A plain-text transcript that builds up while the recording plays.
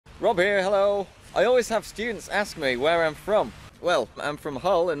Rob here, hello. I always have students ask me where I'm from. Well, I'm from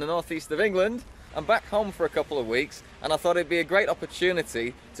Hull in the northeast of England. I'm back home for a couple of weeks and I thought it'd be a great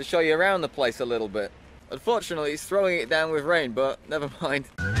opportunity to show you around the place a little bit. Unfortunately, it's throwing it down with rain, but never mind.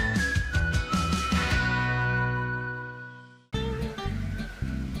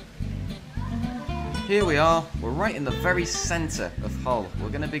 Here we are, we're right in the very centre of Hull. We're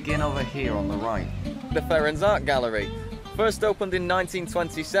going to begin over here on the right. The Ferrans Art Gallery. First opened in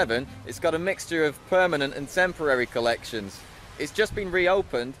 1927, it's got a mixture of permanent and temporary collections. It's just been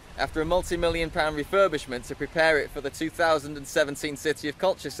reopened after a multi-million-pound refurbishment to prepare it for the 2017 City of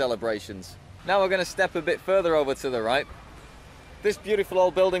Culture celebrations. Now we're going to step a bit further over to the right. This beautiful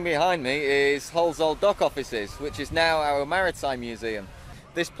old building behind me is Hull's old dock offices, which is now our maritime museum.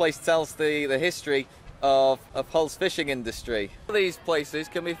 This place tells the history of Hull's fishing industry. These places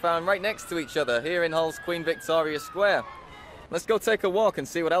can be found right next to each other here in Hull's Queen Victoria Square. Let's go take a walk and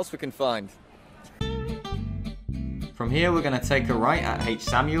see what else we can find. From here we're going to take a right at H.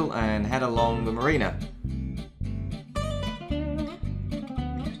 Samuel and head along the marina.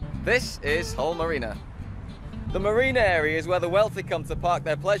 This is Hull Marina. The marina area is where the wealthy come to park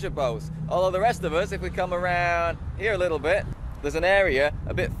their pleasure boats, although the rest of us, if we come around here a little bit, there's an area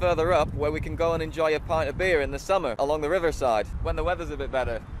a bit further up where we can go and enjoy a pint of beer in the summer along the riverside when the weather's a bit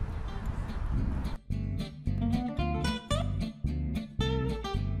better.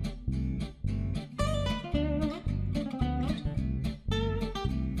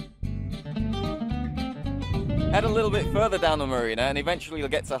 Head a little bit further down the marina and eventually you'll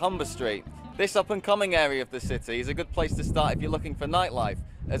get to Humber Street. This up-and-coming area of the city is a good place to start if you're looking for nightlife,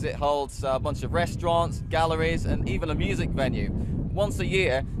 as it holds a bunch of restaurants, galleries and even a music venue. Once a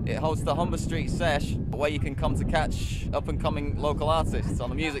year it hosts the Humber Street Sesh, where you can come to catch up-and-coming local artists on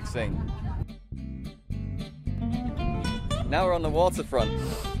the music scene. Now we're on the waterfront,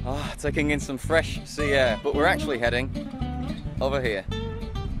 taking in some fresh sea air, but we're actually heading over here.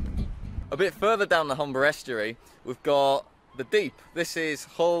 A bit further down the Humber estuary, we've got the Deep. This is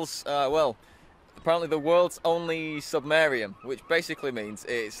Hull's, well, apparently the world's only submarium, which basically means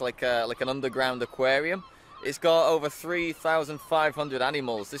it's like an underground aquarium. It's got over 3,500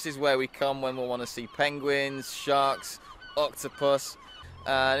 animals. This is where we come when we want to see penguins, sharks, octopus,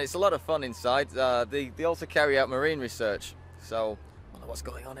 and it's a lot of fun inside. They also carry out marine research, so I wonder what's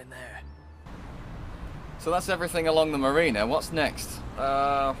going on in there. So that's everything along the marina. What's next?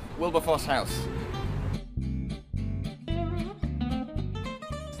 Wilberforce House.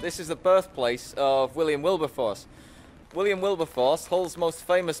 This is the birthplace of William Wilberforce. William Wilberforce, Hull's most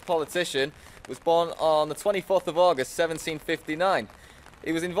famous politician, was born on the 24th of August 1759.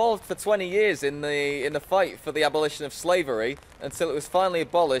 He was involved for 20 years in the fight for the abolition of slavery until it was finally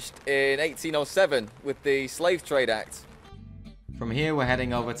abolished in 1807 with the Slave Trade Act. From here we're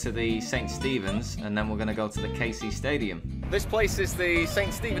heading over to the St. Stephen's and then we're going to go to the KC Stadium. This place is the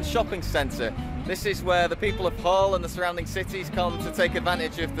St. Stephen's Shopping Centre. This is where the people of Hull and the surrounding cities come to take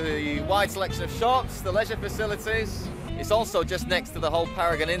advantage of the wide selection of shops, the leisure facilities. It's also just next to the Hull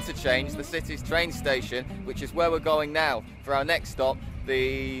Paragon Interchange, the city's train station, which is where we're going now for our next stop,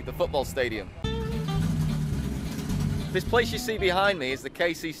 the football stadium. This place you see behind me is the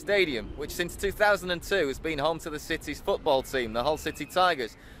KC Stadium, which since 2002 has been home to the city's football team, the Hull City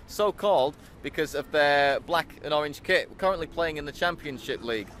Tigers, so called because of their black and orange kit. We're currently playing in the Championship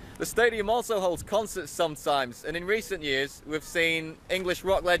League. The stadium also holds concerts sometimes, and in recent years we've seen English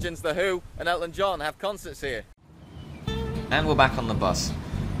rock legends The Who and Elton John have concerts here. And we're back on the bus.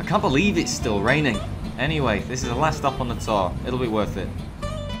 I can't believe it's still raining. Anyway, this is the last stop on the tour. It'll be worth it.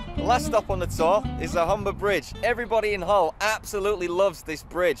 The last stop on the tour is the Humber Bridge. Everybody in Hull absolutely loves this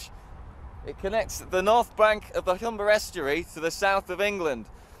bridge. It connects the north bank of the Humber estuary to the south of England.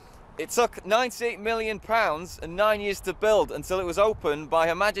 It took £98 million and 9 years to build until it was opened by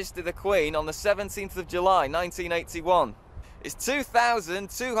Her Majesty the Queen on the 17th of July 1981. It's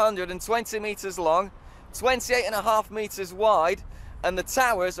 2,220 metres long, 28.5 metres wide, and the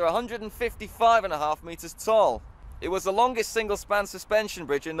towers are 155.5 metres tall. It was the longest single-span suspension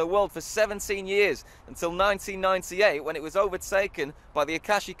bridge in the world for 17 years, until 1998 when it was overtaken by the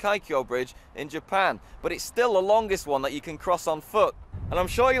Akashi Kaikyo Bridge in Japan. But it's still the longest one that you can cross on foot. And I'm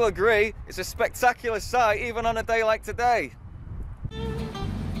sure you'll agree, it's a spectacular sight even on a day like today.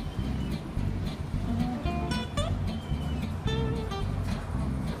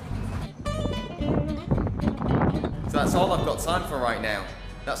 So that's all I've got time for right now.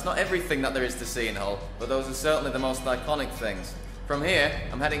 That's not everything that there is to see in Hull, but those are certainly the most iconic things. From here,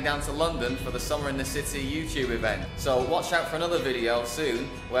 I'm heading down to London for the Summer in the City YouTube event. So watch out for another video soon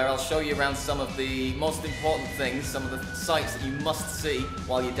where I'll show you around some of the most important things, some of the sites that you must see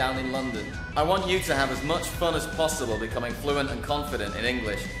while you're down in London. I want you to have as much fun as possible becoming fluent and confident in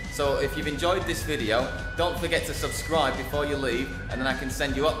English. So if you've enjoyed this video, don't forget to subscribe before you leave, and then I can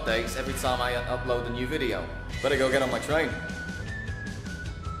send you updates every time I upload a new video. Better go get on my train.